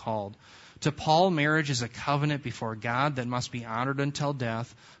had been called. To Paul, marriage is a covenant before God that must be honored until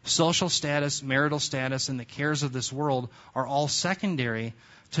death. Social status, marital status, and the cares of this world are all secondary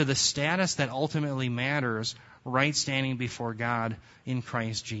to the status that ultimately matters, right standing before God in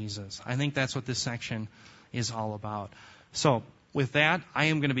Christ Jesus. I think that's what this section is all about. So, with that, I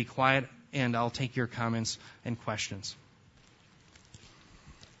am going to be quiet and I'll take your comments and questions.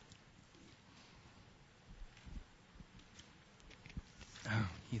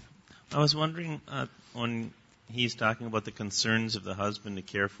 I was wondering, when he's talking about the concerns of the husband to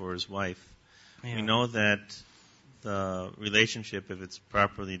care for his wife, we know that the relationship, if it's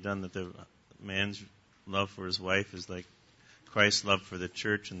properly done, that the man's love for his wife is like Christ's love for the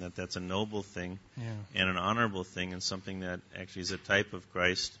church, and that's a noble thing and an honorable thing, and something that actually is a type of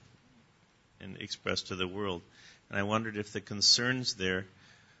Christ and expressed to the world. And I wondered if the concerns there,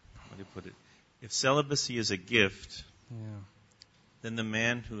 how do you put it, if celibacy is a gift, then the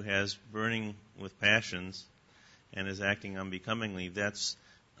man who has burning with passions and is acting unbecomingly, that's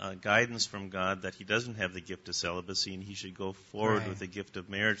guidance from God that he doesn't have the gift of celibacy and he should go forward with the gift of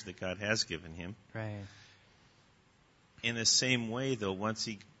marriage that God has given him. Right. In the same way, though, once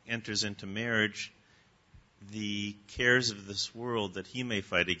he enters into marriage, the cares of this world that he may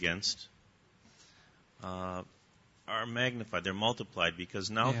fight against are magnified, they're multiplied, because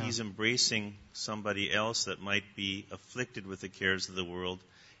now Yeah. he's embracing somebody else that might be afflicted with the cares of the world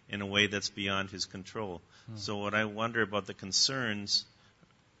in a way that's beyond his control. So what I wonder about the concerns,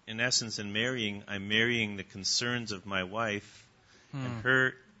 in essence, in marrying, I'm marrying the concerns of my wife, and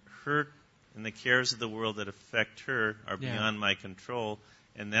her and the cares of the world that affect her are beyond my control,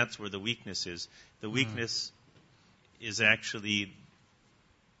 and that's where the weakness is. The weakness is actually,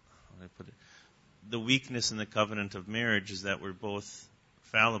 how do I put it? The weakness in the covenant of marriage is that we're both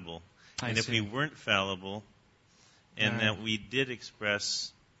fallible. And if we weren't fallible, and that we did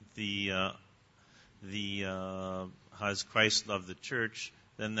express as Christ loved the church,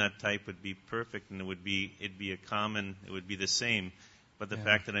 then that type would be perfect, and it'd be the same. But the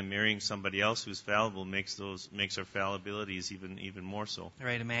fact that I'm marrying somebody else who's fallible makes our fallibilities even more so.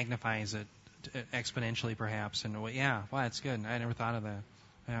 Right, it magnifies it exponentially, perhaps. And wow, that's good. I never thought of that.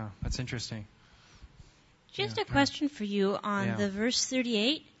 Yeah, that's interesting. Just a question for you on the verse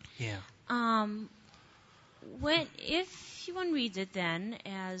 38. Yeah. If one reads it then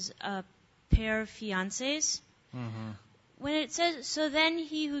as a pair of fiancés, when it says, so then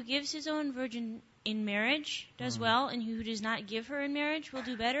he who gives his own virgin in marriage does well, and he who does not give her in marriage will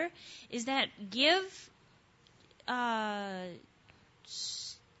do better, is that give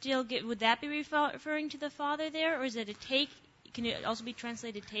would that be referring to the father there, or is it a take? Can it also be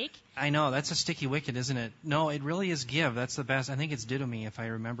translated take? I know, that's a sticky wicket, isn't it? No, it really is give. That's the best. I think it's didomi, if I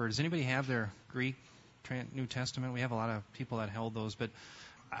remember. Does anybody have their Greek New Testament? We have a lot of people that held those, but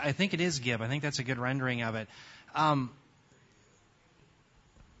I think it is give. I think that's a good rendering of it.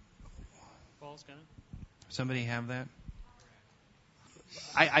 Somebody have that?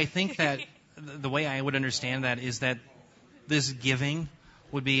 I think that the way I would understand that is that this giving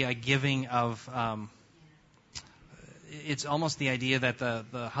would be a giving of... it's almost the idea that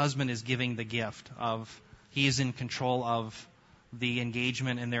the husband is giving the gift of... He is in control of the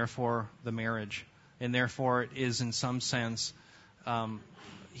engagement and therefore the marriage. And therefore it is in some sense...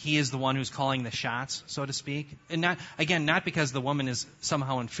 he is the one who's calling the shots, so to speak. And not because the woman is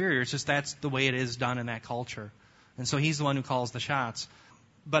somehow inferior. It's just that's the way it is done in that culture. And so he's the one who calls the shots.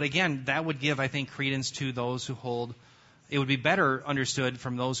 But again, that would give, I think, credence to those who hold... It would be better understood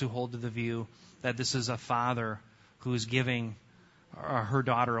from those who hold to the view that this is a father who's giving her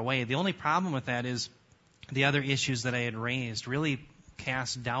daughter away. The only problem with that is the other issues that I had raised really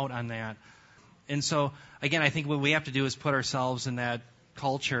cast doubt on that. And so, again, I think what we have to do is put ourselves in that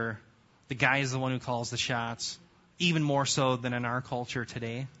culture. The guy is the one who calls the shots, even more so than in our culture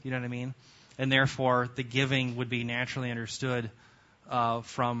today. You know what I mean? And therefore, the giving would be naturally understood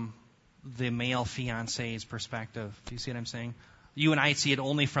from the male fiancé's perspective. Do you see what I'm saying? You and I see it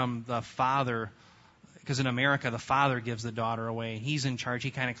only from the father, because in America, the father gives the daughter away. He's in charge.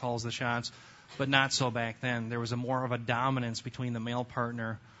 He kind of calls the shots, but not so back then. There was more of a dominance between the male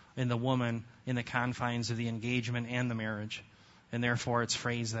partner and the woman in the confines of the engagement and the marriage. And therefore, it's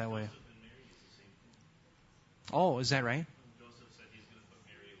phrased that way. Oh, is that right? Joseph said he's going to put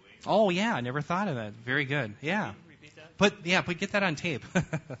Mary away. Oh, yeah. I never thought of that. Very good. Yeah. Repeat that? Get that on tape.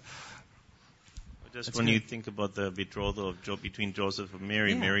 Just That's when good. you think about the betrothal between Joseph and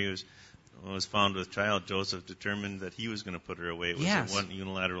Mary, Mary was found with child. Joseph determined that he was going to put her away. It was a one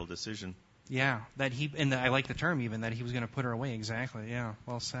unilateral decision. Yeah, I like the term even, that he was going to put her away. Exactly. Yeah,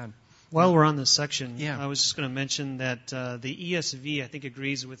 well said. While we're on this section, I was just going to mention that the ESV, I think,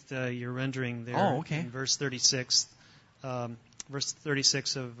 agrees with your rendering there. Oh, okay. In verse 36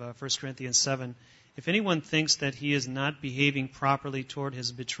 of 1 Corinthians 7. If anyone thinks that he is not behaving properly toward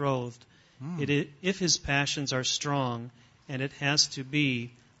his betrothed, if his passions are strong, and it has to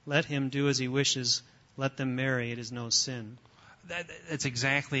be, let him do as he wishes, let them marry, it is no sin. That's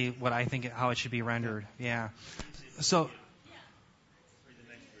exactly what I think, how it should be rendered. Yeah. So...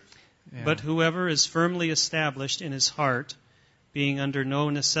 Yeah. But whoever is firmly established in his heart, being under no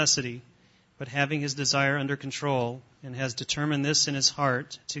necessity, but having his desire under control, and has determined this in his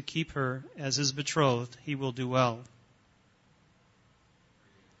heart to keep her as his betrothed, he will do well.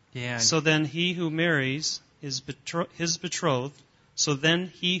 Yeah. So then he who marries his betrothed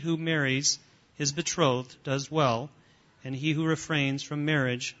does well, and he who refrains from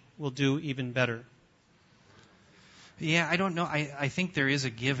marriage will do even better. Yeah, I don't know. I think there is a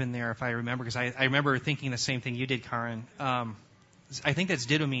give in there, if I remember, because I remember thinking the same thing you did, Karen. I think that's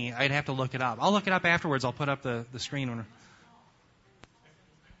didomi. I'd have to look it up. I'll look it up afterwards. I'll put up the screen.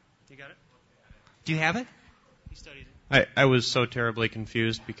 You got it? Do you have it? He studied it. I was so terribly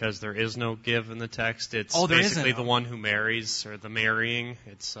confused because there is no give in the text. It's basically the one who marries, or the marrying.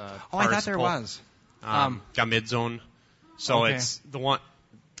 It's I thought there was. Gamidzon. So okay. it's the one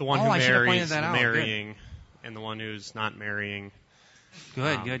who I should have marries, pointed that the out. marrying. and the one who's not marrying.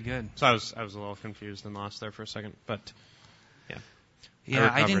 Good. So I was a little confused and lost there for a second, but yeah.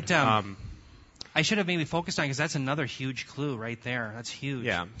 Yeah, I didn't. I should have maybe focused on because that's another huge clue right there. That's huge.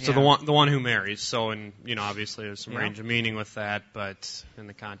 Yeah. So the one who marries. So obviously there's some range of meaning with that, but in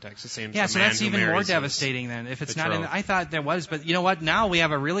the context it seems. Yeah. So that's even more devastating then if it's not in. I thought there was, but you know what? Now we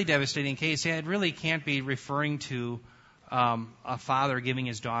have a really devastating case. Yeah, it really can't be referring to a father giving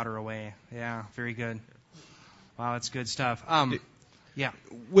his daughter away. Yeah. Very good. Wow, that's good stuff. Yeah.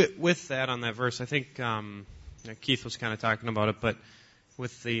 With that on that verse, I think Keith was kind of talking about it, but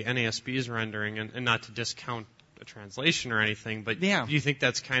with the NASB's rendering, and not to discount a translation or anything, but do you think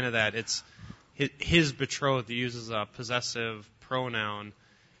that's kind of that? It's his betrothed uses a possessive pronoun,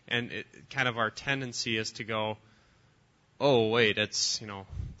 and kind of our tendency is to go, oh, wait, it's,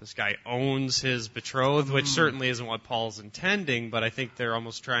 this guy owns his betrothed, which certainly isn't what Paul's intending, but I think they're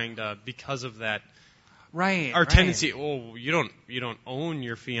almost trying to, because of that, our tendency, you don't own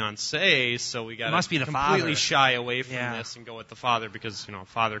your fiancée, so we got to completely father. Shy away from this and go with the father because a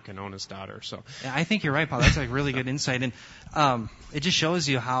father can own his daughter. So yeah, I think you're right, Paul. That's a really good insight, and it just shows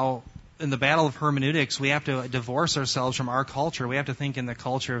you how in the battle of hermeneutics we have to divorce ourselves from our culture. We have to think in the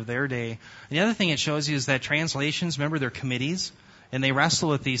culture of their day. And the other thing it shows you is that translations, remember, they're committees, and they wrestle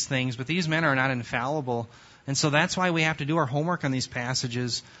with these things, but these men are not infallible, and so that's why we have to do our homework on these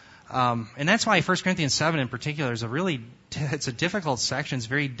passages. And that's why 1 Corinthians 7 in particular is it's a difficult section. It's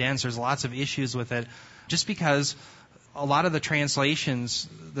very dense. There's lots of issues with it. Just because a lot of the translations,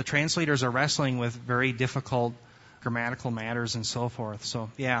 the translators are wrestling with very difficult grammatical matters and so forth. So,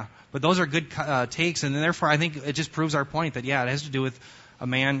 yeah. But those are good takes, and therefore I think it just proves our point that, it has to do with a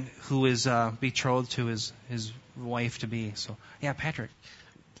man who is betrothed to his wife-to-be. So, yeah, Patrick.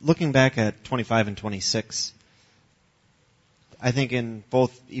 Looking back at 25 and 26, I think in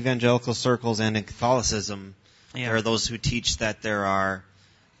both evangelical circles and in Catholicism, there are those who teach that there are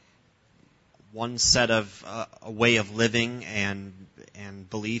one set of a way of living and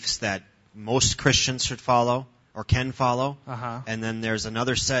beliefs that most Christians should follow or can follow, and then there's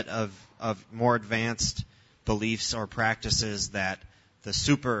another set of more advanced beliefs or practices that the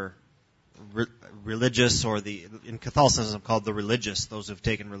super religious or in Catholicism called the religious, those who've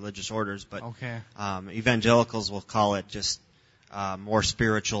taken religious orders, but evangelicals will call it just more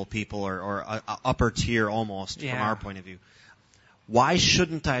spiritual people or upper tier almost from our point of view. Why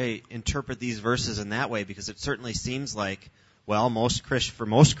shouldn't I interpret these verses in that way? Because it certainly seems like, well, for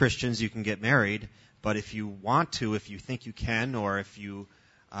most Christians you can get married, but if you want to, if you think you can, or if you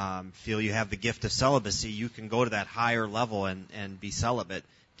feel you have the gift of celibacy, you can go to that higher level and be celibate,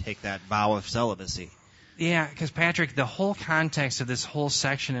 take that vow of celibacy. Yeah, because Patrick, the whole context of this whole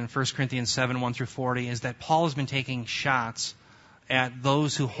section in 1 Corinthians 7, 1 through 40 is that Paul has been taking shots at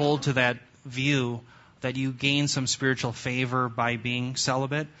those who hold to that view that you gain some spiritual favor by being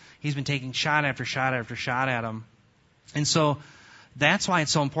celibate. He's been taking shot after shot after shot at them. And so that's why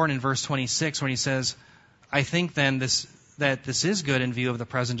it's so important in verse 26 when he says, I think then that this is good in view of the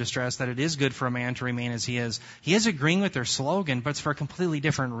present distress, that it is good for a man to remain as he is. He is agreeing with their slogan, but it's for a completely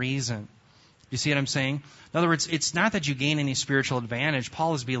different reason. You see what I'm saying? In other words, it's not that you gain any spiritual advantage.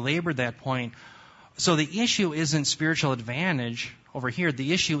 Paul has belabored that point. So the issue isn't spiritual advantage over here.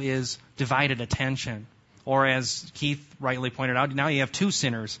 The issue is divided attention. Or as Keith rightly pointed out, now you have two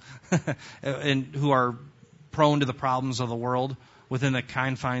sinners and who are prone to the problems of the world within the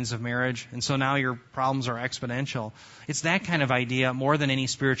confines of marriage. And so now your problems are exponential. It's that kind of idea more than any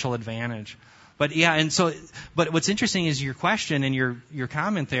spiritual advantage. But but what's interesting is your question and your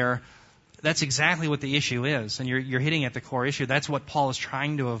comment there, that's exactly what the issue is, and you're hitting at the core issue. That's what Paul is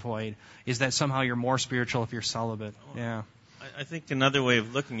trying to avoid, is that somehow you're more spiritual if you're celibate. Yeah. I think another way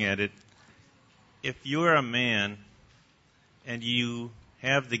of looking at it, if you're a man and you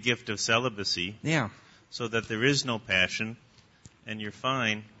have the gift of celibacy, so that there is no passion, and you're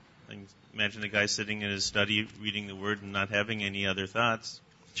fine, and imagine a guy sitting in his study reading the Word and not having any other thoughts.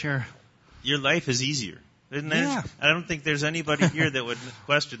 Sure. Your life is easier. Isn't it? I don't think there's anybody here that would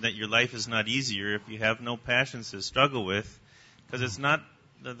question that your life is not easier if you have no passions to struggle with, because it's not,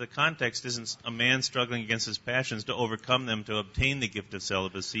 the context isn't a man struggling against his passions to overcome them to obtain the gift of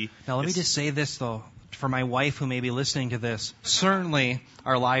celibacy. Now let me just say this though, for my wife who may be listening to this, certainly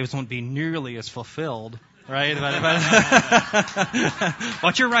our lives won't be nearly as fulfilled, right?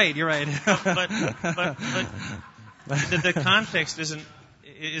 But you're right. But the context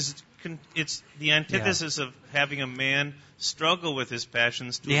it's the antithesis of having a man struggle with his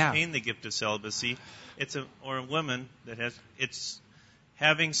passions to obtain the gift of celibacy. Or a woman it's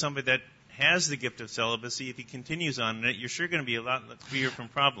having somebody that has the gift of celibacy. If he continues on it, you're sure going to be a lot freer from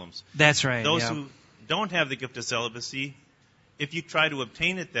problems. That's right. Those who don't have the gift of celibacy, if you try to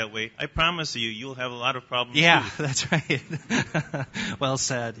obtain it that way, I promise you, you'll have a lot of problems. Yeah, too. that's right. Well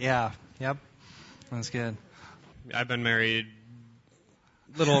said. Yeah. Yep. That's good. I've been married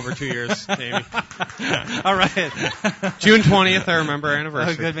a little over 2 years, Amy. All right. June 20th, I remember our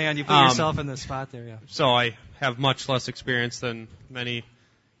anniversary. Oh, good man. You put yourself in the spot there, yeah. So I have much less experience than many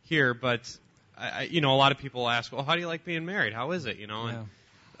here, but a lot of people ask, well, how do you like being married? How is it? And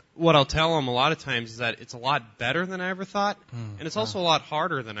what I'll tell them a lot of times is that it's a lot better than I ever thought, and it's also a lot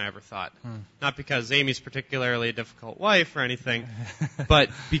harder than I ever thought. Not because Amy's particularly a difficult wife or anything, but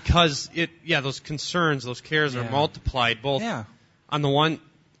because those concerns, those cares are multiplied both. Yeah. On the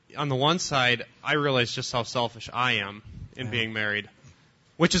one side, I realize just how selfish I am in being married,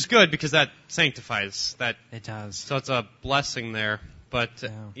 which is good because that sanctifies that. It does. So it's a blessing there. But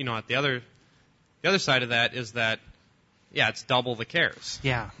at the other side of that is that, it's double the cares.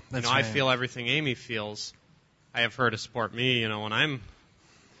 Yeah, that's right. I feel everything Amy feels. I have her to support me, when I'm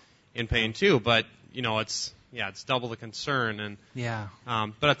in pain too. But it's double the concern, and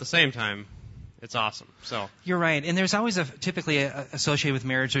but at the same time, it's awesome. So you're right, and there's always typically associated with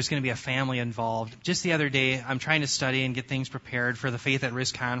marriage. There's going to be a family involved. Just the other day, I'm trying to study and get things prepared for the Faith at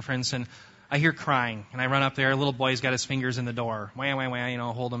Risk conference, and I hear crying, and I run up there. A little boy's got his fingers in the door. Wah, wah,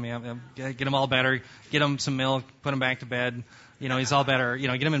 wah, hold him, get him all better, get him some milk, put him back to bed. He's all better.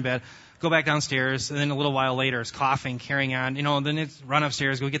 Get him in bed. Go back downstairs, and then a little while later, it's coughing, carrying on. Then it's run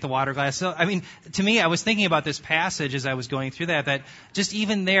upstairs, go get the water glass. So, to me, I was thinking about this passage as I was going through that just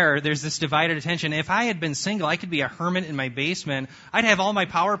even there's this divided attention. If I had been single, I could be a hermit in my basement. I'd have all my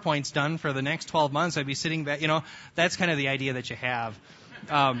PowerPoints done for the next 12 months. I'd be sitting back, that's kind of the idea that you have.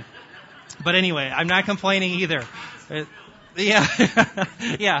 But anyway, I'm not complaining either. Yeah.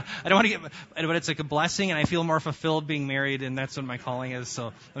 I don't want to get, but it's like a blessing, and I feel more fulfilled being married, and that's what my calling is. So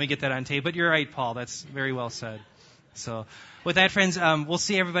let me get that on tape. But you're right, Paul. That's very well said. So with that, friends, we'll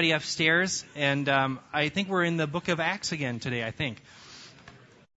see everybody upstairs, and I think we're in the book of Acts again today, I think.